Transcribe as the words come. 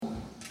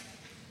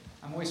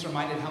I'm always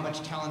reminded how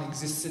much talent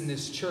exists in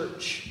this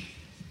church.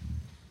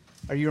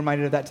 Are you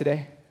reminded of that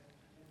today?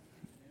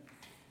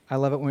 I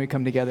love it when we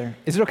come together.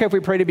 Is it okay if we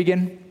pray to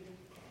begin?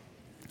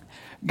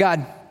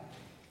 God,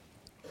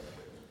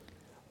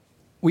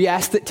 we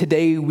ask that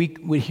today we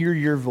would hear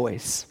your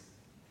voice.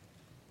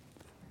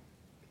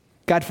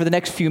 God, for the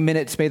next few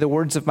minutes, may the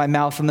words of my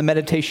mouth and the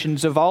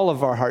meditations of all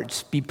of our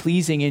hearts be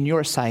pleasing in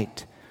your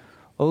sight.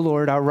 O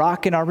Lord, our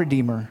rock and our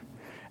redeemer.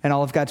 And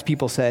all of God's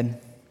people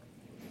said.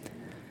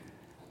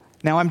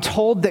 Now, I'm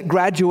told that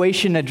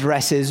graduation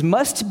addresses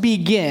must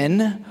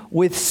begin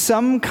with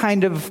some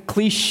kind of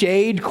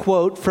cliched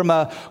quote from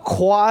a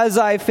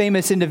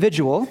quasi-famous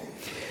individual.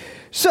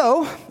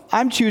 So,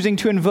 I'm choosing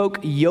to invoke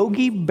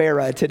Yogi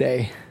Berra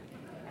today.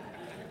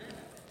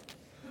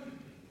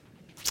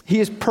 He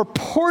is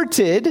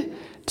purported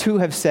to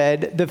have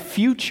said, "The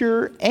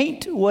future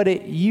ain't what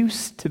it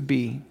used to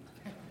be."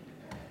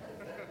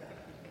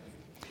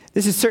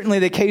 This is certainly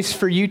the case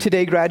for you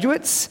today,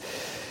 graduates,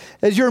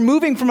 as you're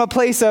moving from a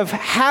place of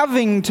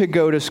having to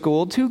go to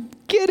school to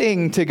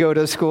getting to go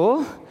to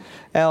school.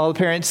 And all the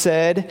parents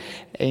said,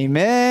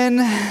 "Amen."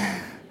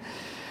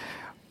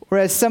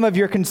 Whereas some of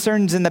your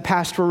concerns in the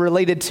past were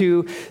related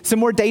to some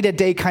more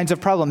day-to-day kinds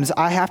of problems.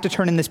 I have to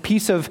turn in this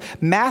piece of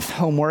math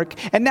homework,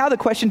 and now the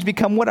questions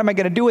become, what am I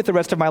going to do with the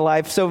rest of my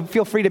life? So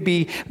feel free to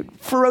be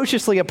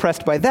ferociously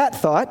oppressed by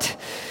that thought.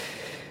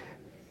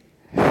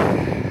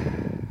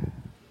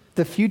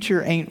 The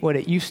future ain't what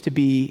it used to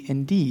be,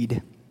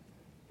 indeed.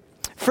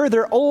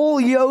 Further,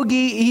 old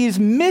Yogi, he's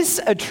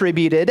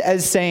misattributed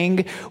as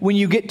saying, when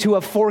you get to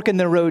a fork in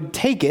the road,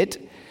 take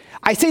it.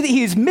 I say that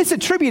he is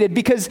misattributed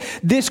because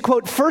this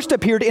quote first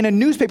appeared in a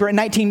newspaper in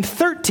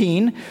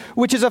 1913,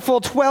 which is a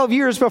full 12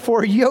 years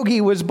before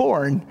Yogi was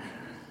born.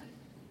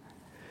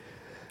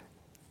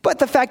 But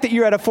the fact that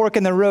you're at a fork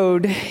in the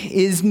road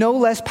is no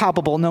less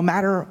palpable, no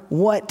matter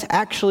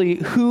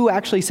who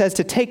actually says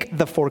to take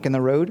the fork in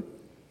the road.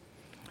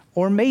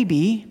 Or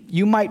maybe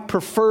you might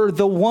prefer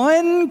the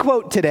one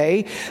quote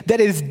today that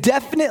is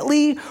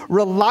definitely,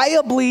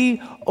 reliably,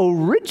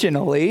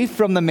 originally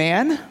from the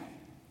man.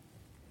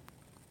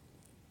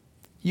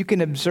 You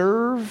can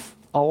observe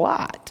a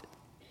lot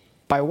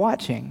by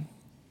watching.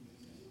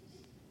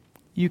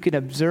 You can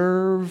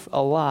observe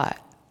a lot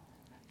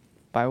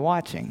by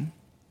watching.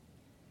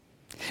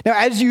 Now,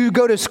 as you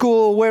go to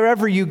school,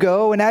 wherever you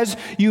go, and as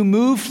you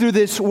move through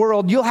this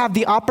world, you'll have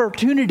the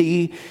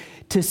opportunity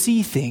to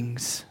see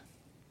things.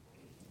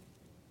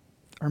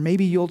 Or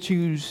maybe you'll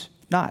choose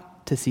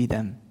not to see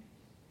them.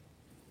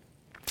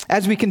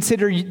 As we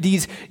consider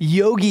these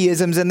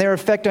yogiisms and their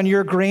effect on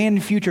your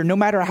grand future, no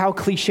matter how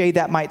cliche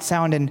that might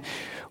sound, and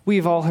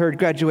we've all heard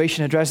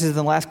graduation addresses in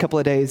the last couple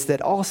of days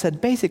that all said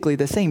basically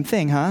the same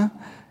thing, huh?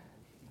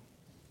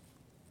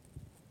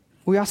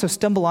 We also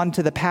stumble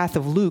onto the path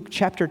of Luke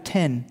chapter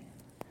 10,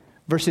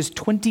 verses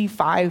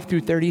 25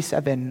 through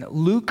 37.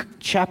 Luke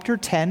chapter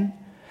 10,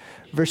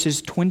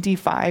 verses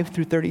 25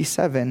 through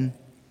 37.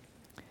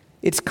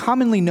 It's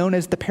commonly known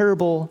as the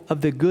parable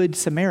of the Good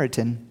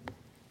Samaritan.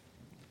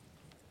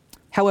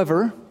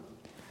 However,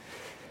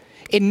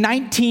 in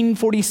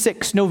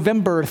 1946,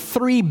 November,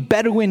 3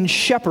 Bedouin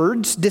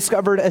shepherds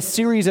discovered a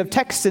series of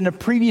texts in a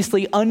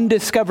previously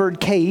undiscovered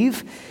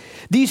cave.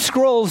 These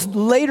scrolls,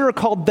 later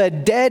called the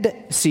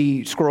Dead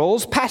Sea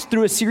Scrolls, passed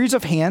through a series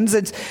of hands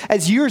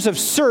as years of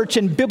search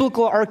and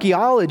biblical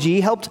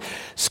archaeology helped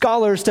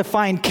scholars to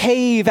find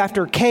cave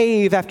after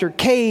cave after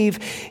cave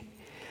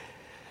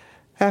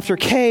after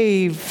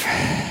cave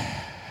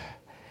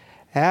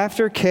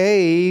after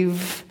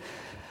cave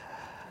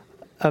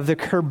of the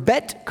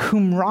Khirbet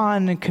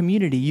Qumran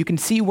community. You can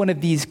see one of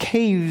these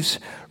caves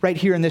right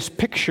here in this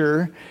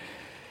picture.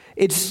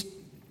 It's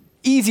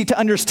easy to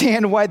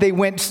understand why they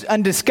went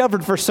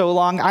undiscovered for so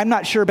long. I'm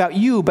not sure about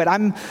you, but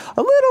I'm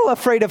a little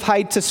afraid of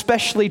heights,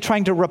 especially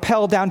trying to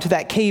rappel down to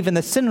that cave in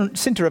the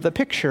center of the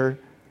picture.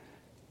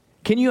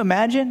 Can you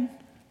imagine?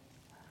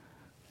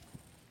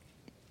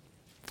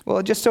 Well,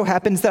 it just so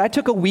happens that I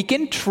took a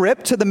weekend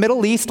trip to the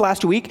Middle East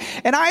last week,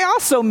 and I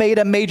also made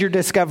a major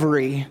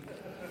discovery.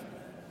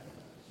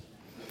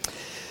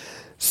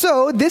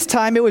 So this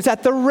time it was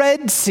at the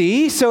Red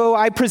Sea. So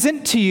I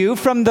present to you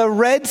from the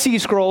Red Sea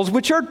Scrolls,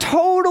 which are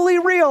totally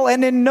real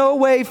and in no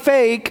way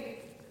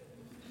fake,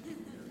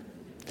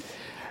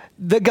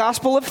 the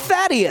Gospel of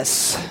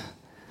Thaddeus.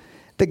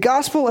 The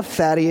Gospel of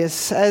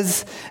Thaddeus,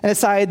 as an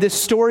aside, this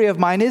story of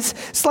mine is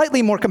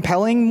slightly more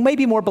compelling,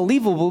 maybe more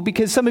believable,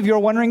 because some of you are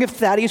wondering if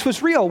Thaddeus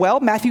was real. Well,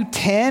 Matthew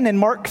 10 and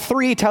Mark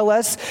 3 tell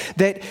us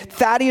that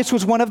Thaddeus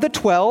was one of the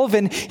 12,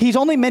 and he's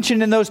only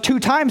mentioned in those 2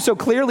 times, so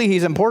clearly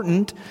he's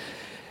important.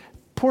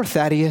 Poor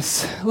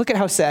Thaddeus. Look at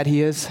how sad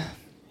he is.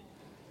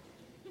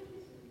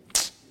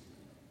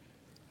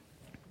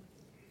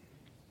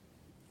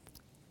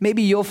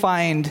 Maybe you'll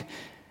find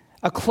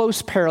a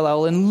close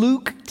parallel in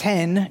Luke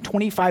 10,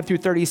 25 through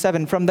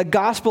 37 from the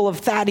Gospel of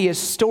Thaddeus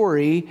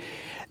story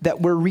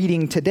that we're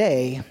reading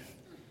today.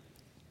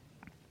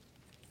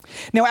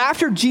 Now,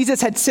 after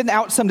Jesus had sent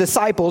out some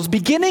disciples,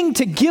 beginning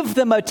to give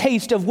them a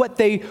taste of what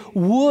they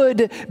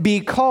would be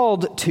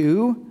called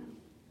to,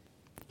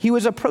 he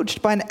was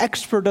approached by an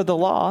expert of the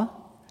law,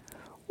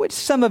 which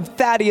some of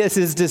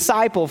Thaddeus'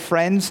 disciple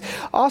friends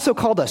also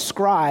called a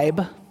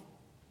scribe.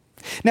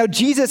 Now,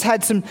 Jesus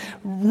had some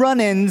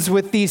run-ins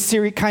with these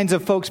kinds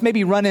of folks.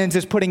 Maybe run-ins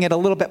is putting it a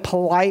little bit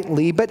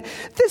politely, but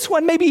this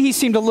one, maybe he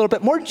seemed a little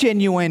bit more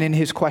genuine in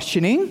his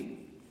questioning.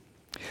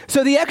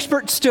 So the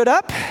expert stood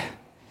up,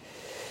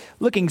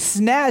 looking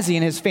snazzy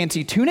in his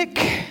fancy tunic,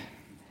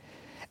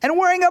 and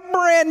wearing a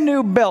brand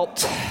new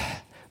belt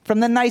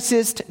from the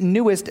nicest,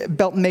 newest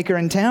belt maker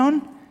in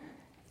town.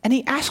 And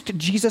he asked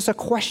Jesus a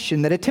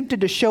question that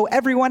attempted to show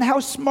everyone how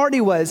smart he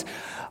was,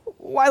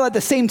 while at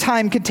the same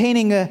time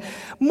containing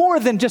more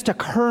than just a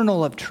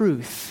kernel of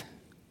truth.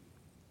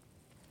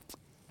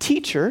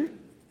 Teacher,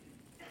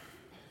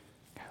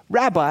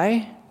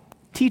 Rabbi,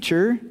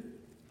 teacher,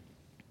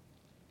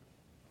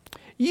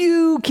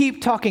 you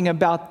keep talking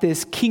about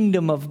this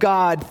kingdom of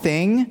God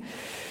thing.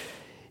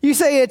 You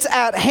say it's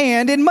at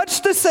hand in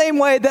much the same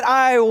way that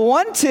I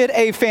wanted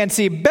a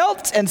fancy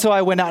belt, and so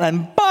I went out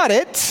and bought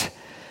it.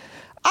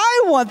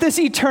 I want this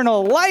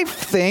eternal life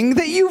thing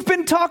that you've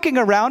been talking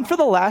around for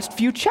the last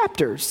few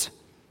chapters.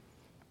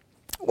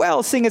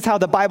 Well, seeing as how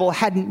the Bible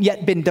hadn't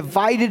yet been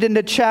divided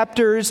into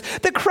chapters,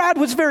 the crowd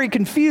was very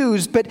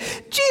confused, but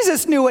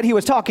Jesus knew what he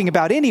was talking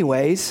about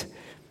anyways.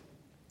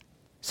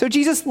 So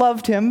Jesus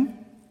loved him,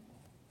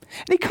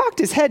 and he cocked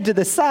his head to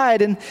the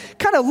side and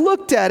kind of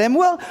looked at him.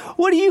 Well,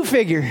 what do you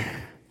figure?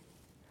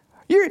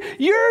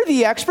 You're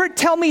the expert.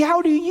 Tell me,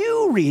 how do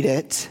you read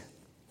it?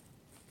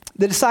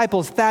 The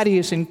disciples,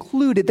 Thaddeus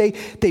included,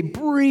 they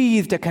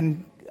breathed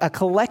a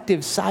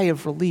collective sigh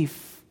of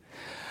relief.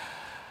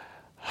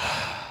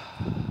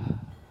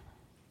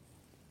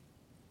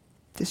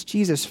 This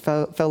Jesus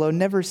fellow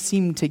never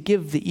seemed to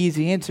give the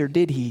easy answer,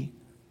 did he?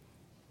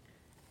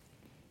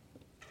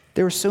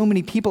 There were so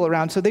many people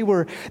around, so they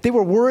were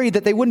worried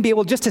that they wouldn't be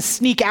able just to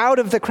sneak out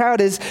of the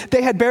crowd as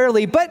they had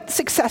barely but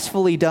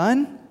successfully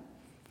done.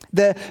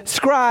 The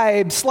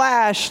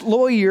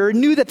scribe/lawyer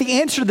knew that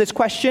the answer to this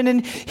question,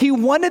 and he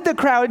wanted the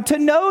crowd to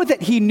know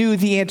that he knew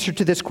the answer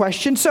to this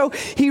question. So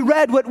he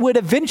read what would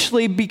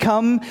eventually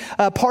become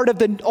part of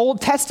the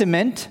Old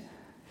Testament.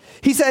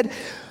 He said,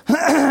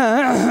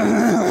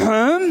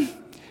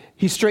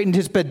 he straightened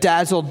his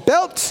bedazzled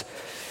belt.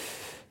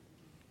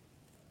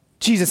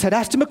 Jesus had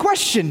asked him a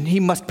question. He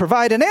must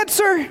provide an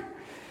answer.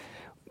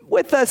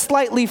 With a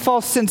slightly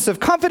false sense of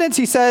confidence,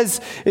 he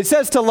says, it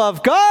says to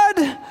love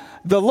God,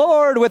 the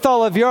Lord, with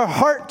all of your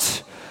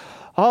heart,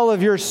 all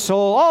of your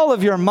soul, all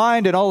of your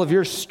mind, and all of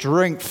your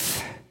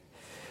strength.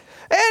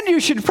 And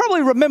you should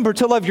probably remember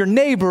to love your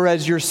neighbor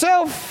as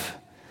yourself.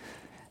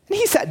 And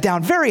he sat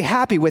down very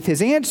happy with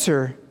his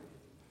answer.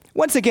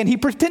 Once again, he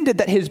pretended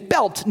that his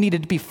belt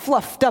needed to be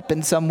fluffed up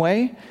in some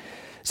way.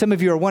 Some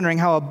of you are wondering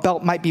how a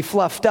belt might be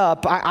fluffed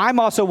up. I'm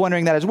also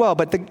wondering that as well,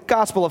 but the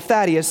Gospel of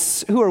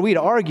Thaddeus, who are we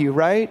to argue,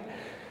 right?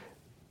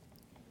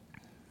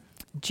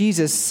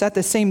 Jesus, at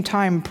the same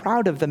time,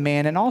 proud of the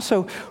man and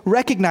also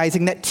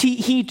recognizing that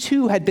he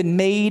too had been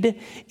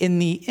made in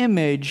the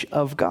image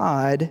of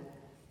God.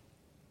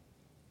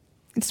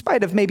 In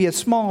spite of maybe a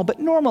small but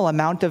normal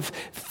amount of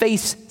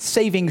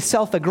face-saving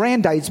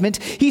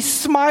self-aggrandizement, he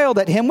smiled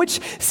at him, which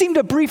seemed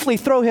to briefly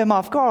throw him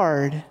off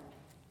guard.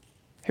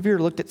 Have you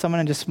ever looked at someone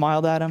and just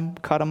smiled at them,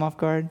 caught them off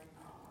guard?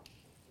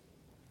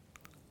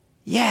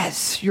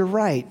 Yes, you're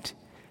right.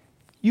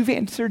 You've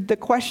answered the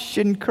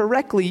question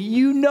correctly.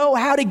 You know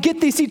how to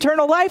get this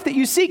eternal life that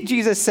you seek,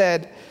 Jesus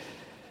said.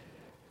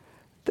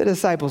 The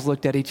disciples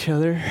looked at each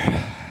other.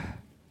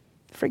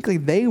 Frankly,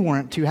 they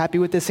weren't too happy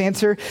with this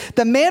answer.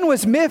 The man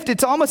was miffed.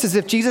 It's almost as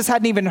if Jesus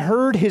hadn't even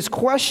heard his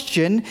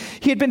question.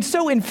 He had been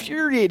so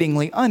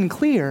infuriatingly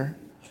unclear.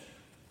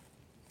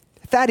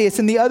 Thaddeus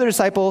and the other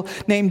disciple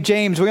named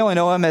James, we only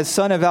know him as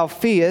son of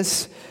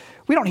Alphaeus.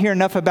 We don't hear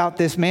enough about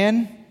this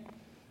man.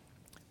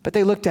 But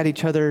they looked at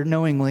each other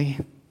knowingly.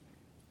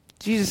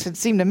 Jesus had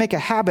seemed to make a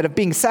habit of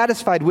being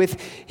satisfied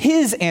with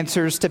his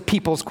answers to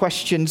people's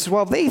questions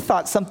while they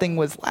thought something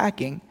was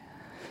lacking.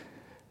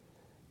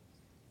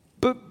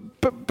 But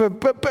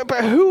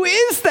who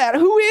is that?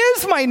 Who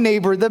is my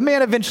neighbor? The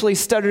man eventually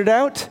stuttered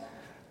out.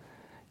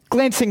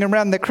 Glancing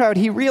around the crowd,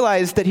 he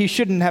realized that he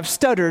shouldn't have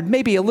stuttered.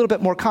 Maybe a little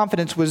bit more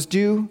confidence was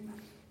due.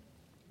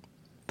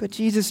 But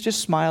Jesus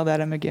just smiled at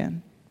him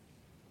again.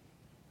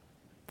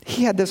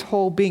 He had this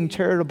whole being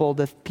charitable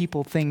to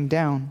people thing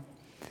down.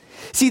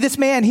 See, this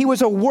man, he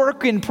was a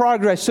work in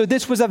progress, so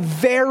this was a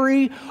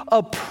very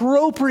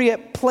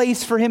appropriate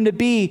place for him to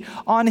be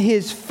on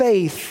his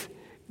faith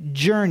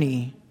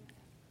journey.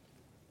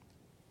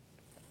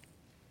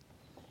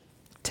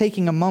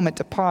 Taking a moment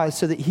to pause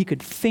so that he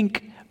could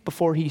think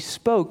before he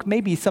spoke,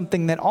 maybe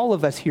something that all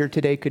of us here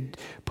today could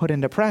put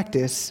into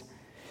practice.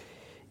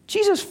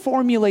 Jesus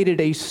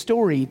formulated a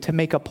story to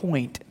make a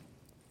point.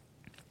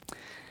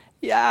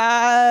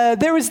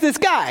 There was this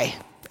guy.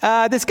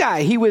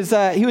 He was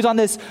on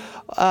this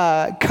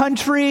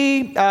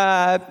country,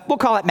 we'll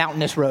call it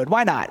mountainous road.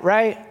 Why not,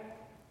 right?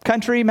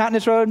 Country,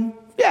 mountainous road?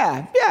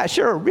 Yeah,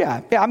 sure,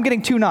 yeah. I'm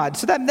getting 2 nods.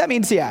 So that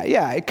means,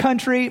 yeah,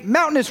 country,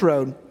 mountainous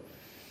road.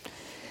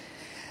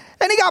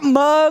 And he got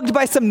mugged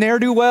by some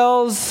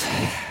ne'er-do-wells.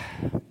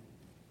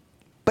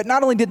 But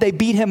not only did they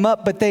beat him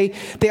up, but they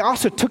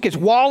also took his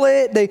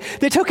wallet. They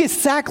took his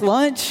sack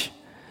lunch.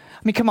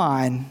 I mean, come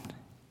on.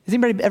 Has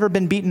anybody ever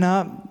been beaten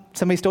up?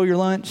 Somebody stole your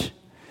lunch?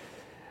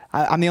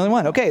 I'm the only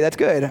one. Okay, that's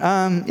good.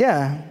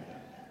 Yeah.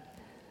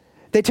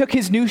 They took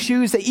his new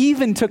shoes. They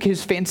even took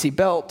his fancy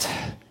belt.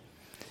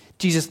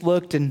 Jesus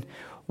looked and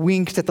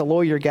winked at the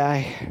lawyer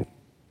guy.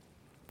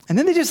 And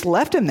then they just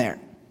left him there.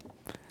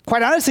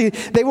 Quite honestly,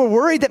 they were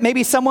worried that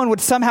maybe someone would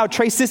somehow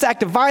trace this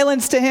act of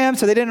violence to him,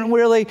 so they didn't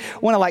really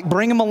want to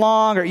bring him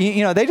along, or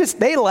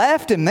they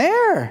left him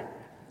there.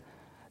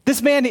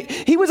 This man,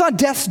 he was on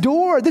death's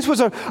door. This was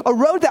a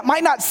road that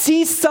might not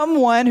see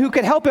someone who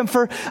could help him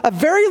for a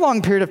very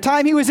long period of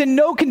time. He was in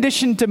no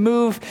condition to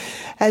move,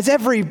 as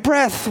every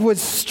breath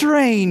was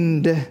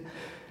strained.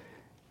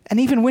 And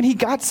even when he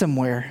got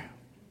somewhere,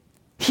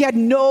 he had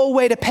no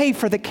way to pay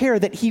for the care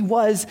that he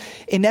was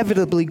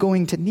inevitably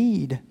going to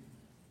need.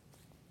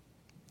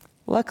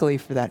 Luckily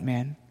for that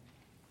man,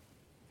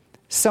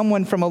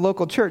 someone from a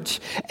local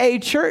church, a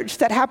church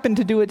that happened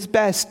to do its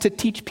best to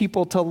teach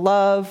people to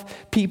love,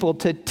 people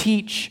to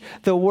teach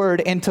the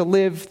word, and to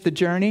live the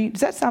journey.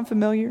 Does that sound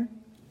familiar?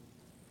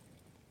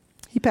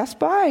 He passed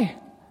by.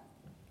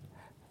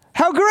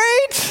 How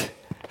great!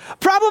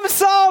 Problem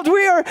solved.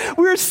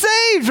 We're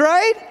saved,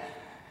 right?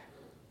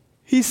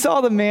 He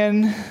saw the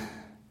man,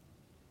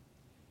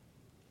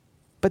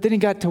 but then he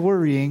got to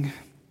worrying.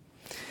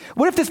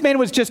 What if this man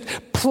was just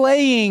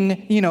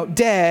playing,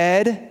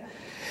 dead?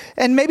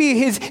 And maybe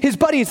his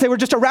buddies, they were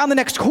just around the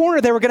next corner,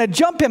 they were going to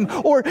jump him.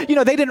 Or,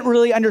 they didn't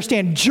really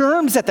understand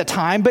germs at the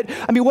time. But,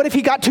 what if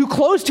he got too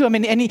close to him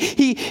and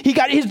he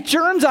got his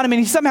germs on him and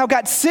he somehow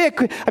got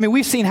sick?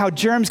 We've seen how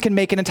germs can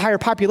make an entire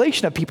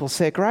population of people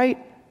sick, right?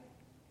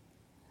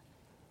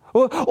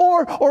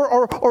 Or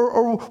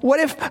what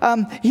if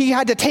he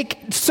had to take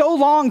so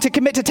long to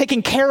commit to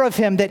taking care of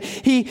him that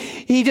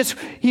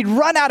he'd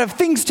run out of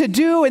things to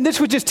do, and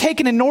this would just take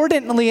an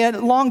inordinately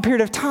long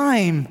period of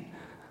time.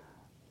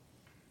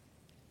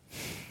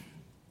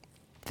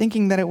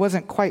 Thinking that it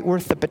wasn't quite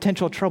worth the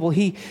potential trouble,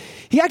 he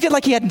acted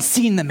like he hadn't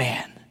seen the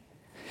man.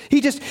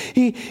 He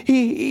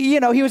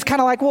was kind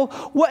of like, well,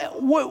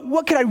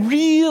 what could I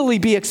really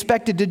be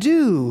expected to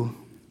do?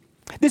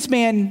 This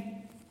man,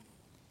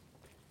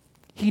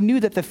 he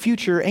knew that the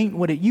future ain't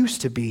what it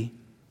used to be.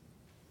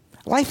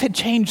 Life had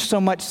changed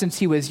so much since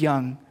he was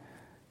young,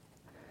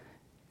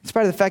 in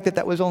spite of the fact that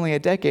that was only a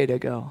decade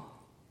ago.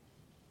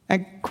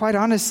 And quite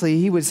honestly,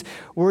 he was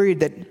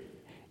worried that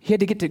he had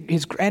to get to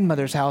his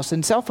grandmother's house,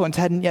 and cell phones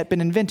hadn't yet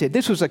been invented.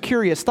 This was a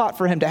curious thought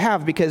for him to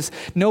have because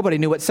nobody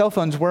knew what cell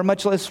phones were,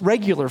 much less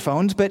regular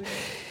phones, but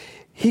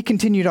he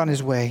continued on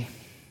his way.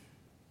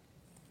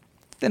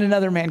 Then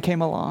another man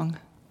came along.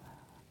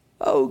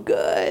 Oh,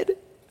 good.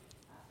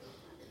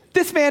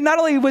 This man, not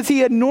only was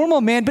he a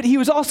normal man, but he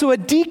was also a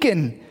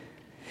deacon.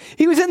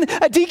 He was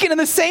a deacon in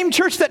the same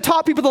church that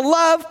taught people to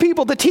love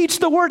people, to teach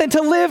the word, and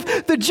to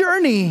live the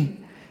journey.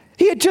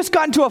 He had just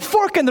gotten to a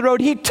fork in the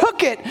road. He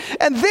took it,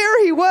 and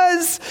there he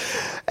was.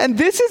 And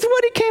this is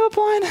what he came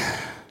upon.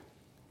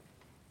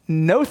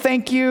 No,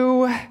 thank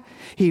you.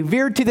 He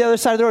veered to the other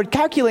side of the road,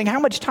 calculating how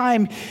much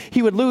time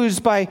he would lose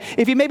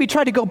if he maybe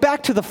tried to go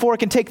back to the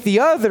fork and take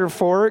the other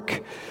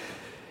fork.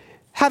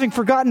 Having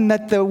forgotten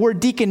that the word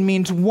deacon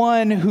means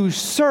one who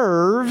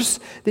serves,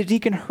 the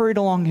deacon hurried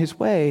along his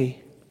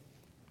way.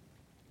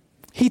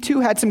 He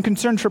too had some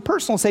concerns for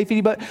personal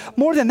safety, but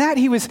more than that,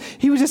 he was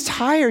just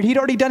tired. He'd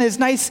already done his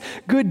nice,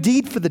 good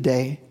deed for the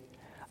day.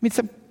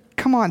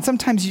 Come on,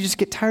 sometimes you just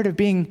get tired of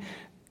being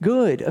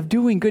good, of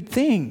doing good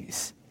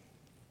things.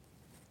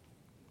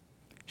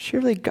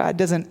 Surely God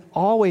doesn't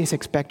always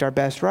expect our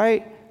best,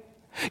 right?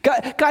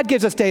 God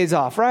gives us days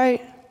off,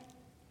 right?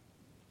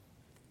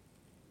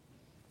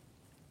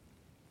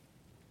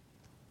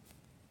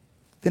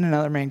 Then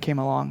another man came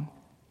along.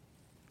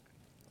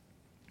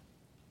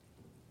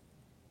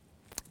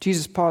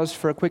 Jesus paused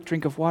for a quick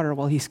drink of water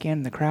while he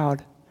scanned the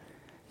crowd.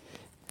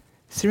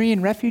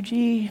 Syrian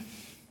refugee?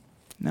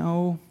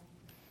 No.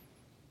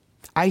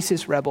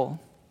 ISIS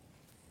rebel?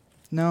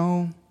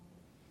 No.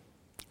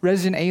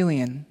 Resident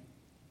alien?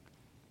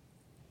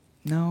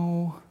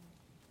 No.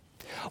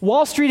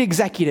 Wall Street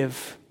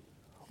executive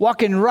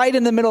walking right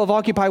in the middle of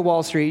Occupy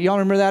Wall Street. Y'all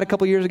remember that a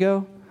couple years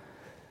ago?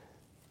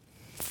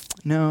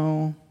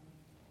 No.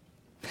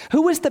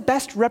 Who was the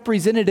best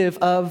representative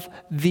of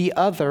the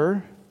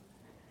other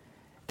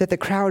that the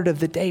crowd of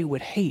the day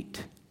would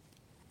hate?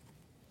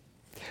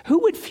 Who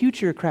would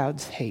future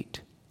crowds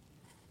hate?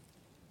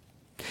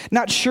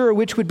 Not sure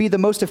which would be the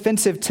most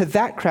offensive to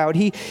that crowd.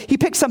 He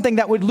picked something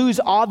that would lose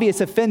obvious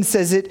offense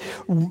as it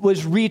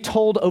was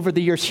retold over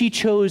the years. He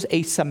chose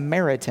a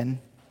Samaritan.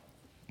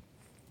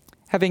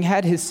 Having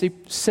had his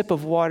sip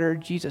of water,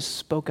 Jesus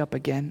spoke up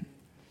again.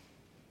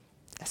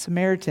 A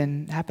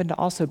Samaritan happened to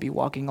also be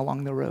walking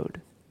along the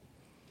road.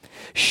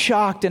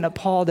 Shocked and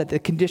appalled at the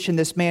condition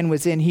this man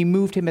was in, he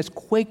moved him as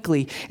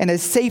quickly and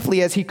as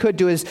safely as he could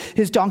to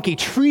his donkey,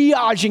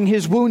 triaging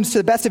his wounds to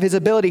the best of his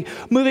ability,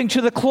 moving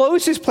to the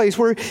closest place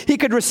where he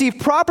could receive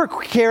proper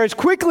care as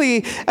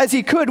quickly as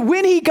he could.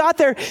 When he got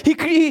there,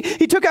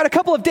 he took out a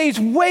couple of days'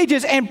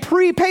 wages and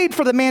prepaid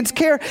for the man's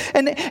care,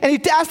 and he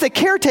asked the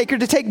caretaker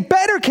to take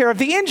better care of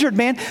the injured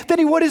man than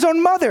he would his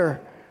own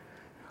mother.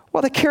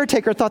 Well, the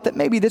caretaker thought that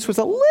maybe this was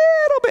a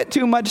little bit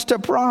too much to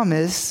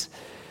promise.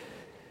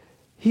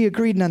 He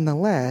agreed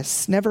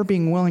nonetheless, never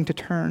being willing to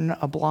turn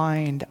a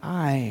blind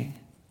eye.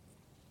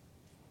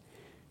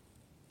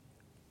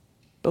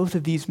 Both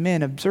of these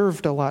men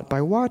observed a lot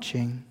by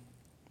watching.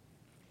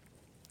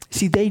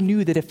 See, they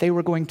knew that if they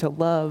were going to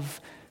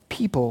love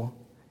people,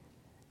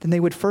 then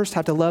they would first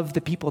have to love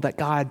the people that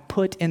God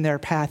put in their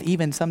path,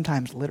 even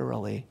sometimes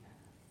literally.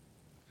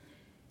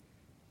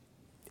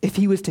 If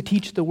he was to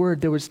teach the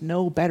word, there was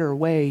no better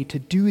way to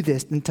do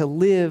this than to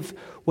live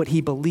what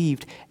he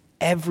believed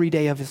every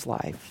day of his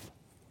life.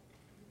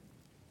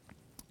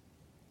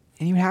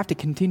 And you have to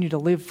continue to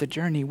live the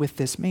journey with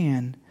this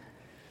man.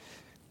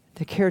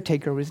 The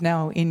caretaker was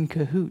now in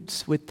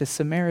cahoots with the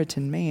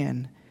Samaritan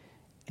man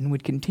and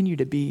would continue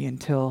to be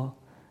until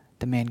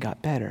the man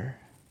got better.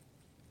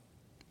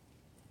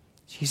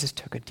 Jesus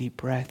took a deep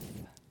breath.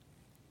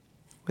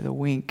 With a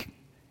wink,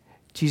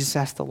 Jesus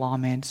asked the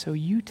lawman, "So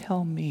you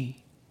tell me,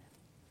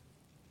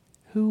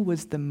 who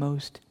was the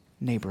most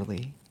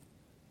neighborly?"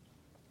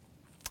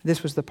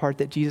 This was the part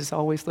that Jesus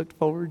always looked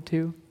forward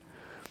to.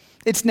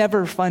 It's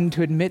never fun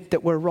to admit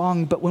that we're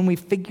wrong, but when we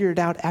figure it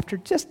out after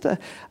just a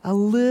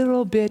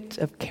little bit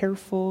of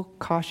careful,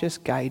 cautious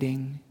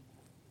guiding,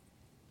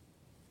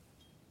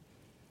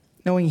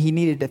 knowing he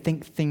needed to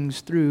think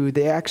things through,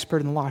 the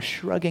expert in the law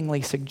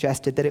shruggingly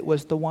suggested that it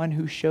was the one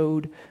who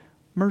showed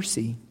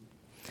mercy.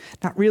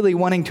 Not really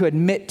wanting to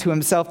admit to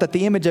himself that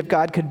the image of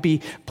God could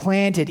be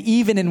planted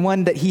even in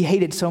one that he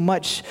hated so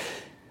much,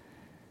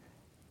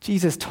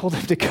 Jesus told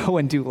him to go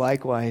and do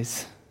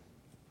likewise,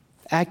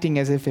 acting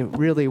as if it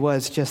really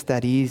was just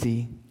that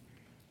easy.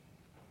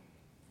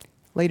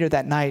 Later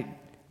that night,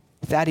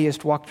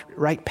 Thaddeus walked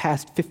right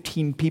past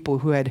 15 people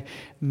who had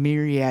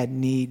myriad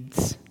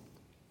needs,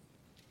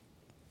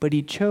 but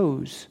he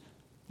chose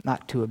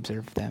not to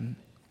observe them.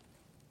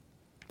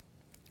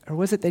 Or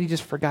was it that he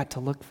just forgot to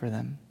look for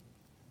them?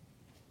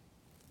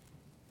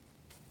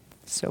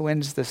 So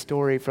ends the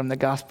story from the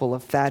Gospel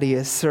of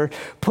Thaddeus, or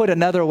put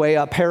another way,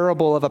 a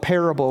parable of a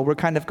parable. We're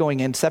kind of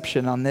going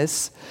Inception on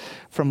this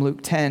from Luke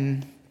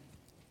 10.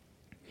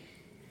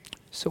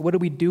 So what do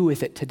we do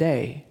with it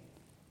today?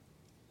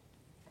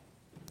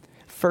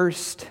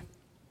 First,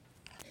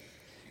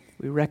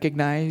 we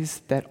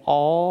recognize that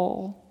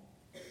all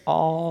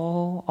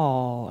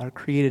are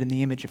created in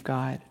the image of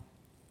God.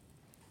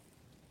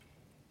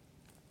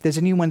 Does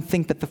anyone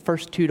think that the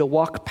first two to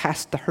walk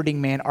past the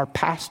hurting man are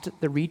past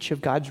the reach of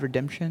God's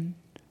redemption?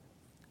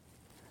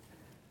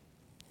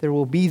 There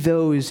will be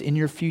those in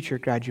your future,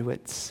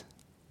 graduates,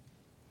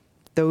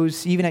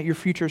 those even at your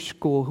future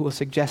school, who will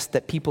suggest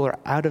that people are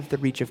out of the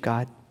reach of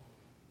God.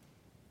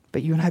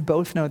 But you and I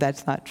both know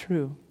that's not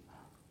true.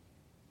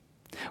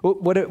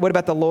 What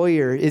about the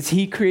lawyer? Is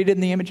he created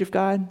in the image of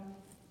God?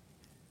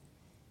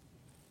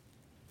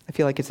 I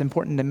feel like it's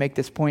important to make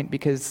this point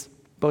because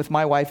both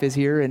my wife is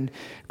here and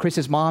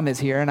Chris's mom is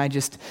here, and I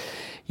just,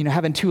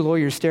 having two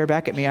lawyers stare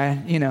back at me,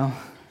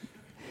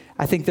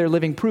 I think they're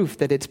living proof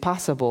that it's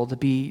possible to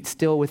be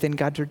still within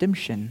God's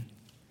redemption.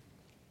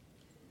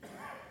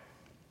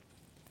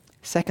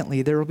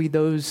 Secondly, there will be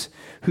those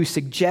who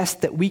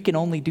suggest that we can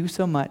only do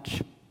so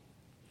much.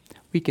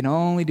 We can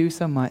only do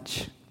so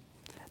much.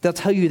 They'll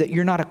tell you that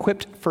you're not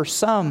equipped for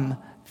some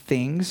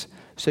things,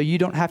 so you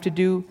don't have to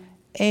do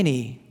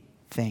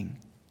anything.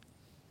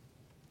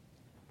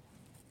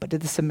 But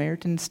did the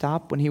Samaritan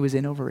stop when he was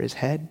in over his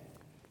head?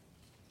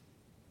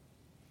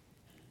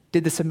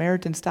 Did the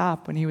Samaritan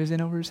stop when he was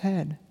in over his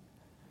head?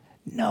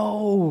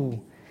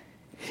 No.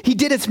 He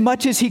did as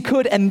much as he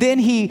could, and then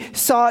he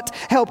sought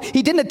help.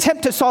 He didn't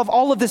attempt to solve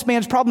all of this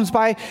man's problems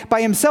by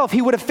himself.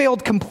 He would have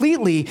failed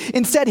completely.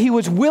 Instead, he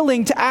was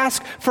willing to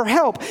ask for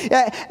help.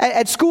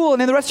 At school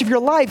and in the rest of your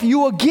life, you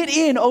will get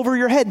in over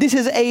your head. This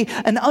is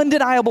an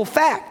undeniable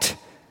fact.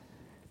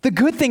 The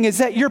good thing is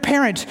that your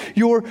parents,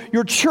 your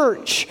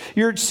church,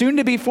 your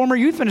soon-to-be former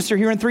youth minister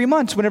here in 3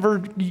 months,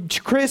 whenever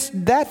Chris,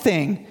 that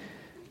thing,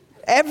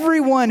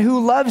 everyone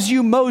who loves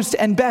you most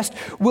and best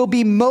will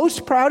be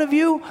most proud of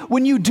you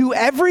when you do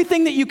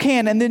everything that you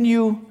can and then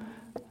you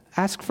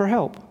ask for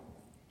help.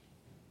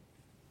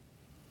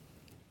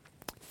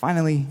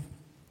 Finally,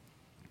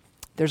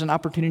 there's an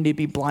opportunity to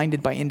be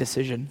blinded by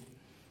indecision.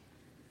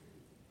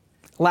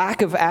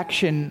 Lack of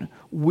action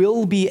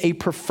will be a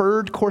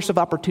preferred course of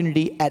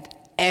opportunity at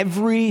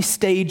every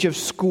stage of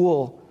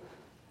school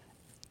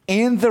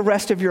and the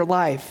rest of your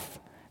life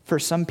for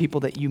some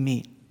people that you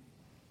meet.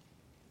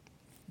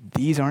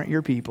 These aren't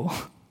your people.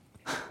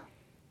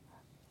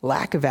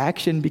 Lack of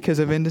action because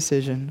of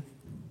indecision.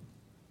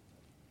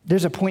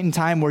 There's a point in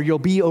time where you'll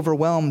be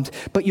overwhelmed,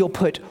 but you'll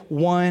put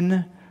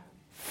one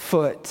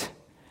foot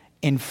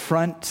in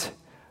front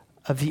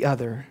of the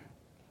other.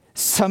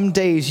 Some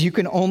days you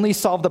can only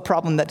solve the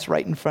problem that's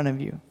right in front of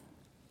you.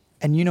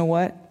 And you know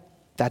what?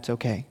 That's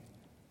okay.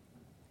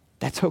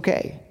 That's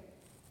okay.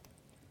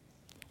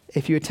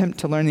 If you attempt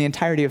to learn the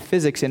entirety of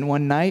physics in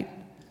one night,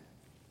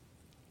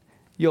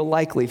 you'll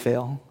likely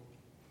fail.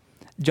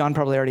 John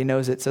probably already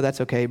knows it, so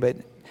that's okay, but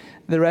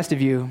the rest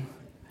of you,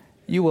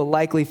 you will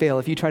likely fail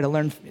if you try to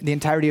learn the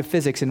entirety of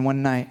physics in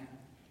one night.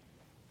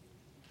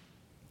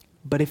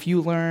 But if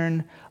you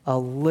learn a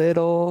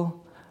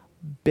little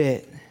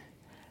bit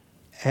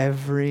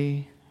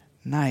every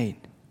night,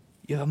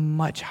 you have a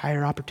much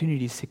higher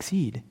opportunity to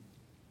succeed.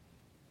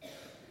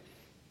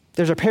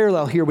 There's a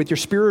parallel here with your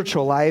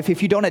spiritual life.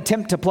 If you don't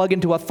attempt to plug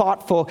into a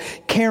thoughtful,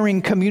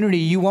 caring community,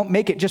 you won't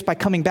make it just by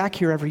coming back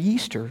here every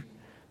Easter.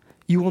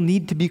 You will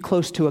need to be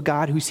close to a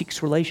God who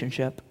seeks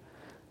relationship,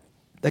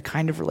 the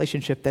kind of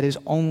relationship that is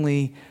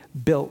only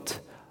built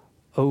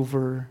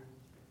over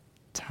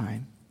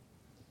time.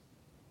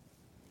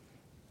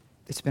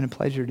 It's been a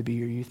pleasure to be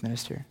your youth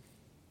minister.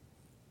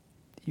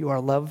 You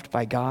are loved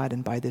by God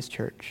and by this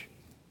church.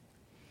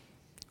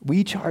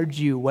 We charge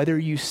you, whether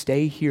you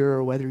stay here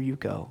or whether you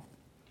go,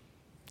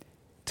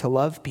 to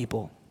love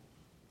people,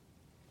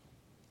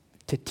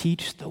 to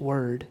teach the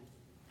word,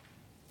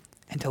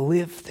 and to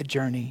live the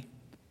journey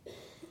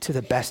to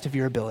the best of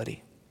your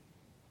ability.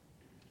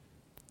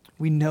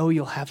 We know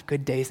you'll have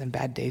good days and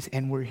bad days,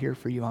 and we're here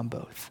for you on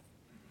both.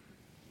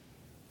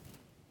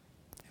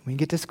 When you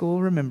get to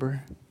school,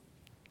 remember,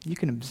 you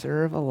can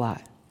observe a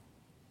lot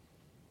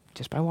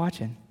just by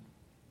watching.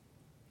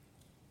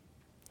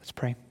 Let's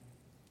pray.